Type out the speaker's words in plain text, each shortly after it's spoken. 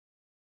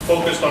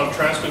focused on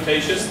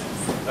transportation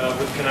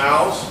with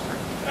canals,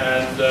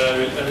 and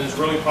is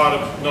really part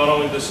of not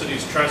only the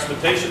city's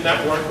transportation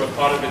network, but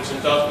part of its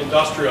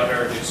industrial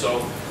heritage.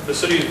 So the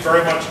city is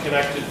very much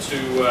connected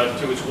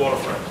to its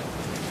waterfront.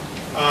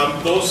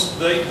 Those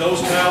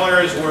canal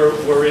areas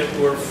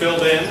were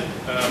filled in.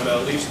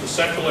 At least the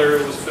central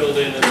area was filled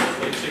in the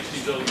late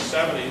 60s, early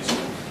 70s.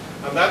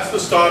 And that's the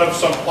start of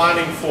some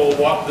planning for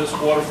what this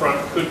waterfront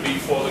could be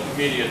for the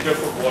community, a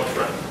different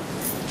waterfront.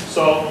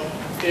 So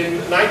in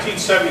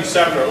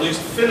 1977, or at least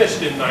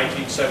finished in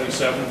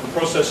 1977, the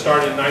process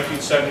started in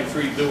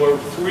 1973, there were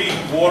 3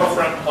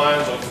 waterfront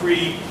plans, or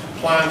 3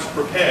 plans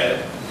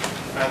prepared,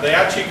 and they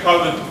actually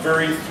covered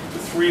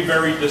 3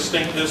 very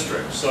distinct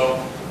districts. So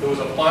there was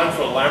a plan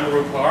for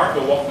Lamoureux Park,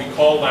 or what we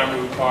call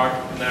Lamoureux Park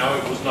now.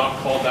 It was not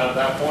called that at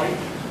that point.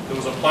 There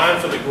was a plan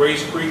for the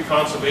Grace Creek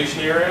Conservation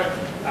Area,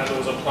 and there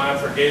was a plan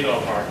for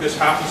Gaydon Park. This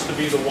happens to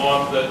be the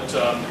one that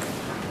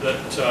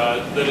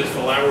is for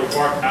Lamoureux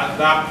Park, at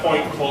that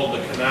point called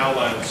the Canal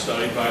Land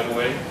Study, by the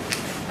way.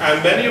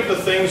 And many of the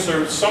things,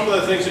 or some of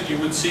the things that you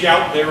would see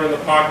out there in the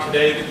park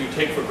today that you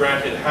take for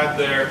granted, had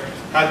their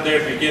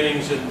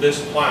beginnings in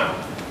this plan.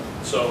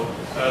 So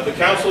the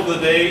council of the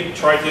day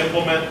tried to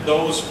implement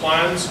those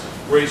plans.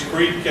 Grace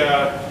Creek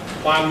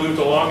plan moved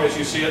along as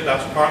you see it.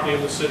 That's partly in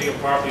the city and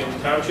partly in the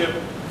township.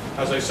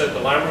 As I said, the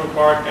Lamoureux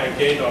Park and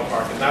Gaydon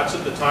Park, and that's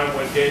at the time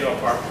when Gaydon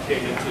Park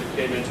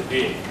came into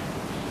being.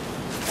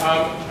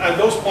 And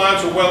those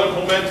plans were well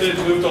implemented,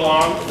 moved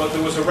along, but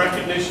there was a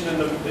recognition in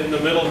the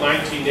middle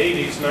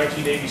 1980s,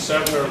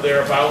 1987 or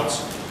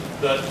thereabouts,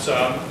 that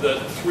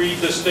 3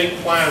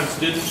 distinct plans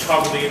didn't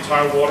cover the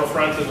entire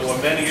waterfront, and there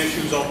were many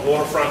issues on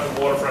waterfront and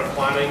waterfront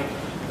planning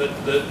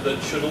that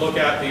should look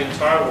at the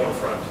entire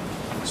waterfront.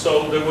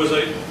 So there was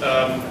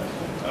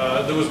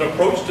an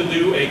approach to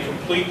do a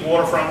complete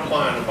waterfront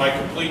plan, and by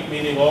complete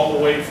meaning all the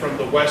way from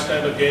the west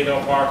end of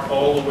Gaydon Park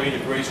all the way to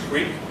Grace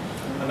Creek.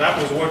 And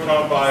that was worked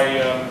on by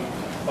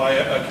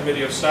a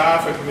committee of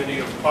staff, a committee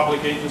of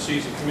public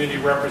agencies, and community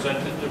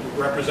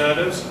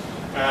representatives,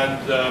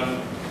 and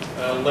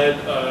led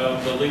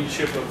the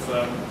leadership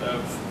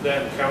of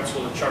then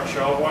Councillor Chuck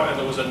Shalwa. And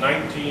there was a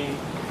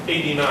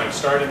 1989,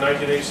 started in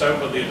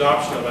 1987, but the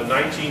adoption of a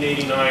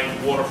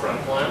 1989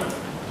 waterfront plan.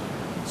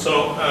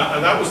 So,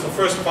 and that was the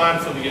first plan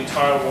for the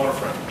entire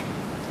waterfront.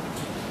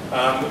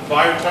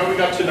 By the time we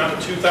got to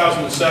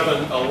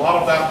 2007, a lot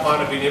of that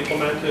plan had been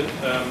implemented.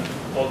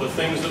 All the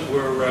things that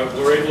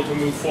were able to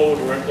move forward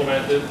were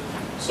implemented.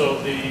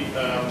 So the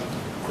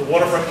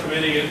waterfront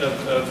committee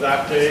of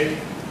that day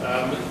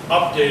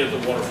updated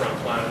the waterfront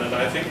plan, and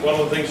I think one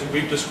of the things that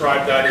we've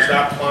described that is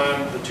that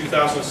plan, the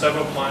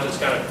 2007 plan, is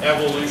kind of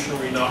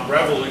evolutionary, not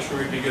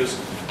revolutionary, because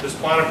this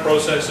planning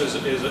process is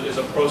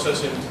a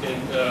process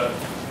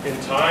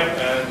in time,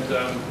 and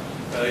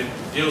it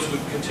deals with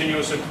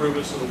continuous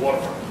improvements to the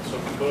waterfront. So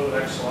if we go to the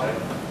next slide.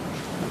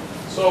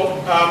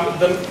 So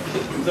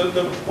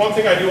the one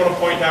thing I do want to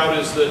point out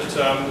is that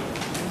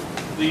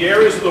the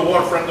areas of the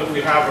waterfront that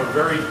we have are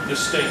very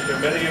distinct. There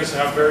are many areas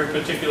that have very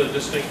particular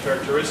distinct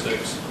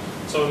characteristics.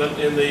 So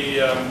in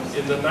the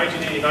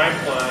 1989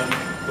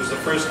 plan was the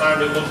first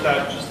time it looked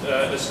at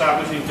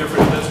establishing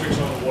different districts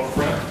on the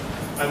waterfront,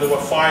 and there were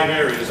 5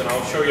 areas, and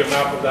I'll show you a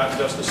map of that in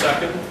just a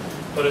second.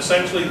 But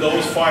essentially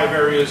those 5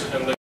 areas,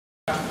 and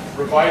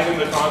revising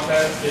the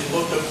content, it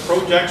looked at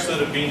projects that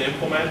have been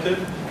implemented.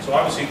 So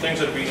obviously things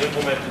that have been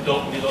implemented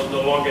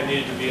no longer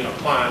need to be in a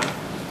plan,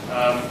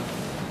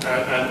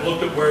 and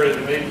looked at where it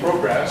had made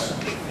progress.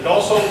 It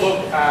also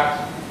looked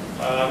at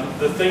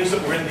the things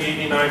that were in the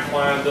 89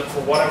 plan that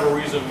for whatever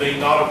reason may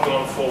not have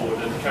gone forward,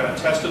 and kind of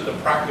tested the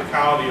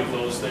practicality of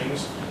those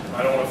things.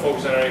 I don't want to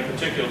focus on any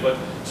particular, but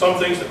some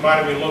things that might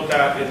have been looked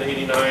at in the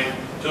 89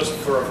 just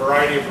for a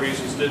variety of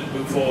reasons didn't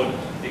move forward.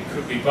 It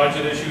could be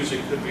budget issues,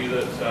 it could be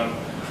that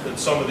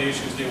some of the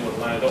issues dealing with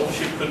land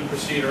ownership couldn't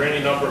proceed, or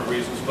any number of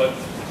reasons. But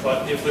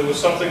if there was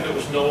something that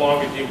was no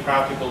longer deemed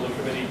practical, the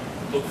committee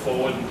looked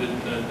forward and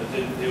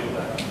didn't deal with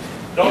that.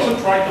 It also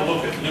tried to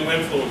look at new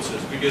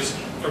influences, because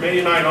from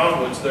 89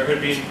 onwards there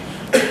had been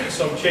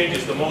some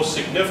changes, the most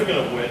significant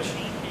of which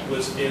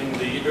was in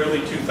the early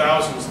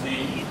 2000s,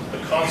 the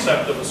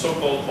concept of a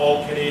so-called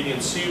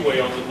all-Canadian seaway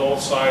on the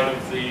north side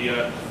of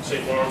the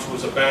St. Lawrence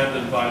was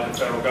abandoned by the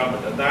federal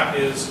government, and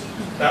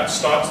that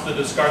starts the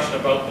discussion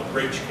about the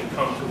bridge can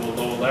come to a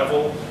low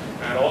level,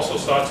 and also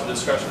starts a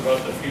discussion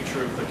about the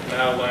future of the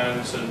canal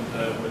lands and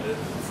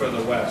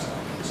further west.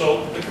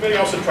 So the committee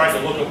also tried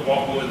to look at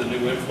what were the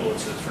new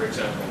influences, for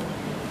example.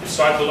 It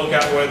started to look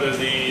at whether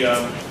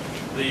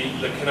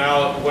the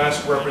canal at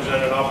west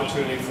represented an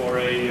opportunity for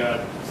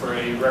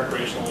a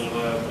recreational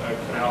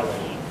canal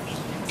lane.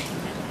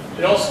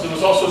 There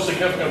was also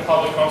significant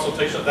public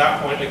consultation at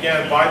that point,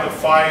 again by the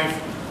 5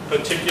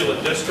 particular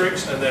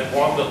districts, and then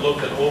one that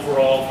looked at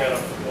overall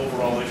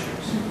issues.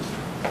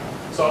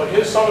 So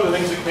here's some of the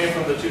things that came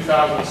from the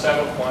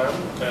 2007 plan,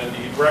 and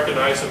you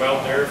recognize them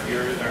out there if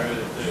you're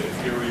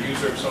a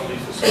user of some of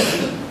these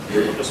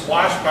facilities. The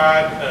splash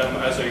pad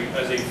as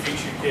a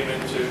feature came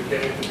into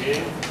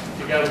being,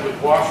 together with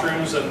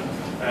washrooms, and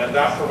and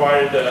that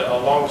provided a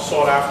long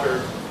sought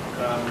after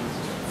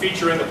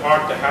feature in the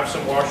park to have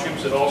some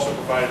washrooms. It also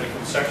provided a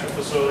concession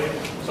facility.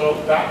 So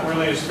that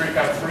really is three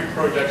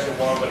projects in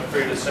one that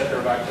created a center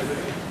of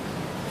activity.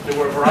 There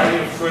were a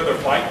variety of further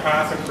bike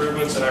path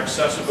improvements and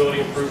accessibility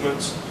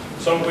improvements,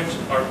 some of which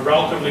are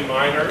relatively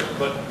minor,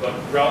 but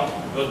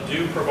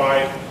do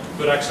provide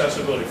good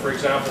accessibility. For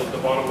example, at the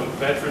bottom of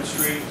Bedford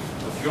Street,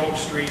 of York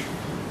Street,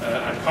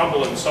 and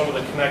Cumberland, some of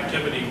the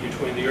connectivity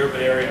between the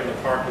urban area and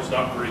the park was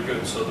not very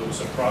good, so there was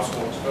some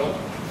crosswalks built.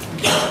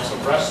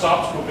 Some rest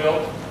stops were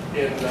built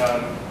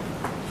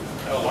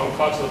along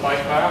parts of the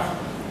bike path.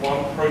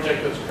 One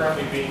project that's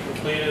currently being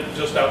completed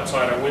just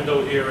outside our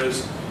window here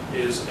is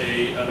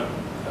an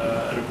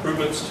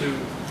improvements to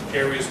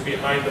areas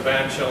behind the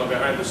band shell and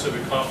behind the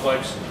civic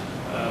complex.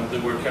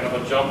 There were kind of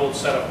a jumbled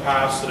set of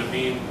paths that have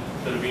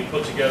been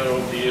put together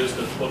over the years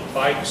that put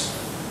bikes,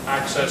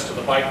 access to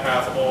the bike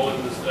path, all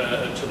in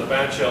to the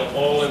band shell,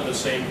 all in the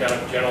same kind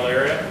of general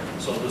area.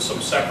 So there's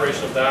some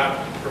separation of that,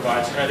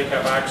 provides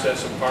handicap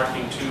access and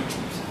parking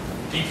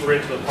deeper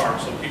into the park.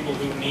 So people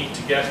who need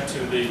to get to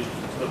the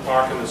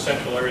park in the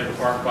central area of the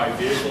park by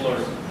vehicle or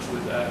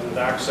with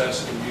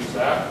access can use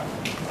that.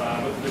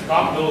 The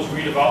Cotton Mills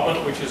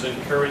redevelopment, which is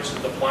encouraged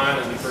in the plan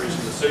and encouraged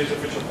in the city's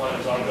official plan,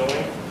 is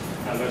ongoing.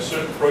 And there's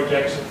certain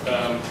projects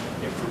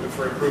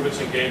for improvements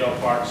in Gaydon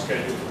Park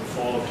scheduled for the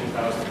fall of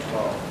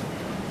 2012.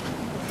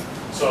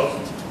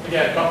 So,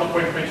 again, a couple of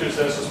quick pictures.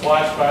 There's the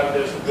splash pad,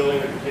 there's the building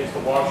that contains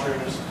the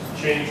washrooms,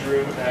 change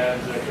room,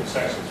 and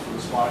concessions for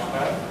the splash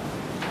pad.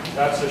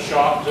 That's a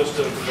shot just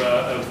of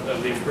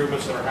the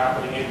improvements that are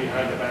happening in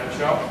behind the band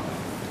shell.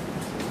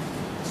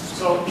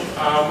 So,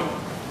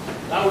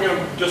 now we're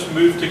going to just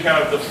move to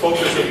kind of the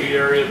focus of the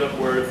area that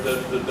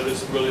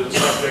is really the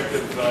subject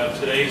of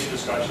today's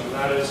discussion, and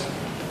that is,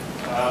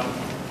 I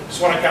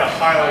just want to kind of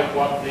highlight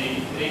what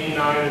the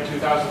 89 and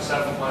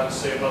 2007 plans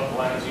say about the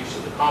land use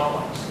of the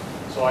complex.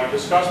 So I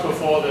discussed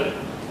before that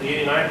the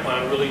 89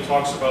 plan really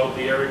talks about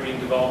the area being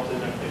developed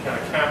in a kind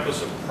of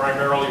campus of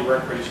primarily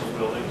recreational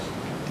buildings,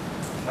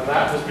 and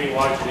that has been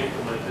largely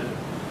implemented.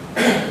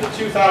 The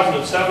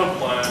 2007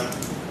 plan,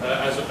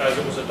 as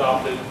it was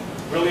adopted,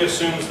 really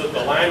assumes that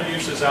the land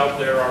uses out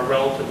there are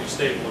relatively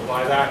stable. And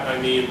by that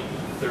I mean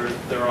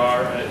there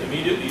are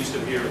immediately east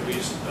of here at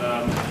least,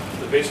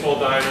 the baseball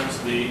diamonds,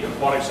 the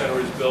aquatic center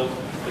is built,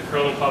 the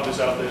curling club is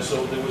out there,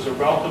 so there was a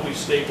relatively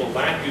stable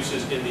land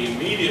uses in the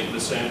immediate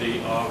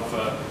vicinity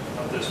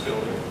of this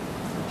building.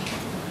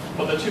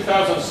 But the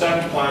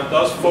 2007 plan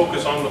does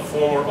focus on the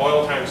former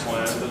oil tanks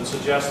land and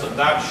suggests that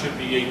that should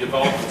be a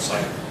development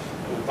site.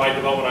 And by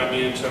development I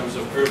mean in terms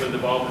of urban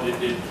development.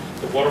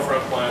 The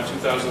Waterfront plan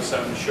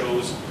 2007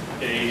 shows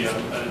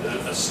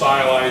a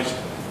stylized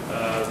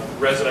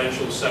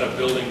residential set of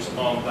buildings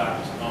on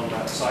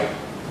that site.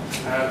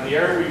 And the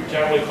area we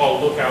generally call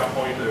Lookout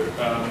Point,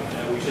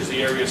 which is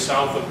the area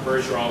south of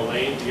Bergeron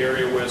Lane, the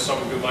area where some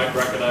of you might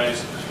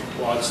recognize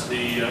was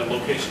the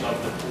location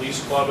of the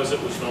police club, as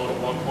it was known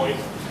at one point,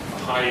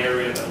 a high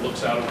area that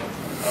looks out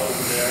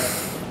over there.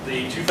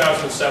 The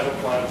 2007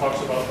 plan talks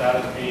about that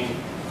as being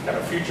kind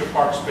of future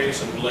park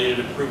space and related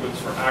improvements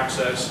for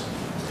access.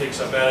 Takes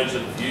advantage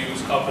of the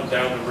views up and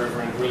down the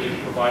river and really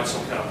provides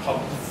some kind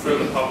of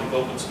further public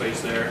open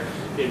space there.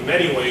 In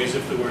many ways,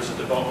 if there was a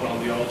development on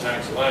the oil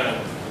tanks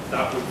land,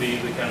 that would be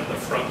the kind of the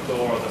front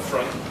door or the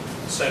front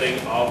setting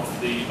of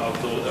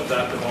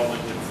that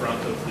development in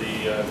front of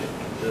the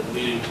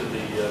leading to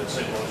the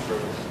St. Lawrence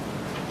River.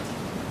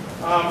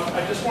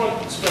 I just want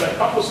to spend a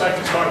couple of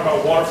seconds talking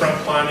about waterfront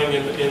planning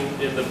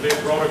in the big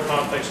broader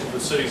context of the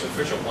city's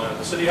official plan.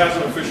 The city has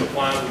an official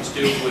plan which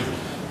deals with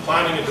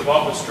planning and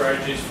development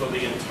strategies for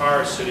the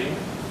entire city,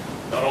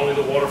 not only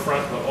the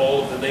waterfront, but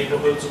all of the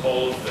neighborhoods,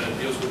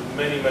 deals with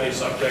many, many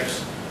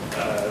subjects,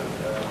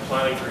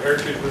 planning for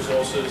heritage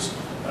resources,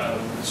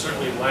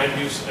 certainly land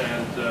use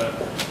and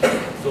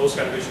those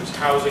kind of issues,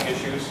 housing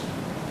issues.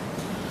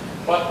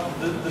 But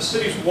the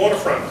city's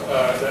waterfront,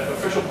 the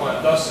official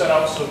plan, does set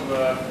out some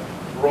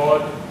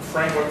broad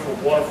framework for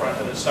waterfront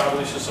and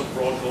establishes some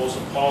broad goals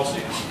and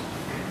policies.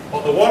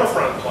 Well, the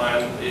waterfront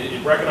plan,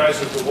 it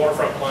recognizes the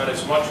waterfront plan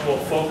is much more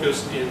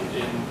focused than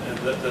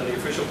the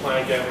official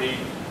plan can be,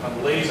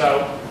 and lays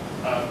out,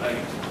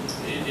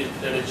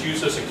 and it's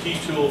used as a key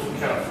tool for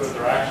kind of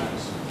further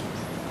actions.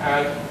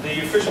 And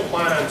the official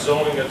plan and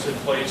zoning that's in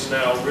place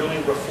now really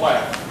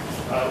reflect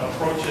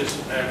approaches,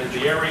 and in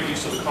the area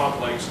east of the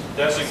complex,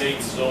 designate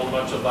and zone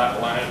much of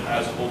that land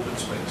as open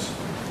space.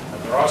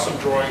 And there are some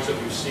drawings that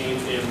we've seen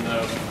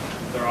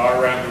there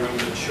are around the room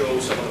that show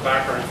some of the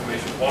background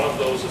information. One of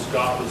those has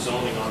got the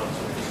zoning on it,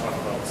 so we can talk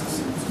about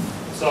this.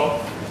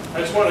 So I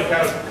just want to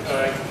kind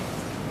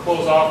of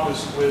close off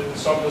with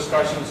some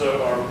discussions of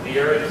the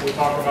area that we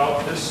talk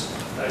about. This,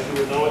 as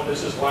you would know it,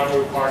 this is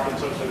Lamoureux Park in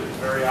terms of its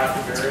very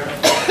active area.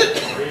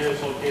 The marina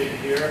is located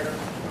here.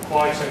 The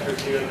Aquatic Center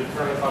is here. The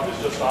curling club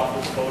is just off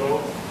this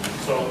photo.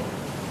 So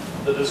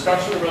the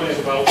discussion really is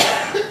about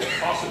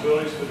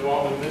possibilities for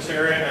development in this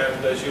area,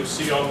 and as you'll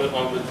see on the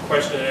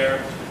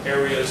questionnaire,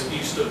 areas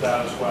east of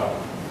that as well.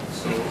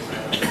 So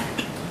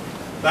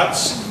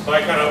that's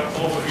my kind of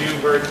overview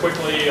very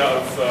quickly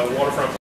of Waterfront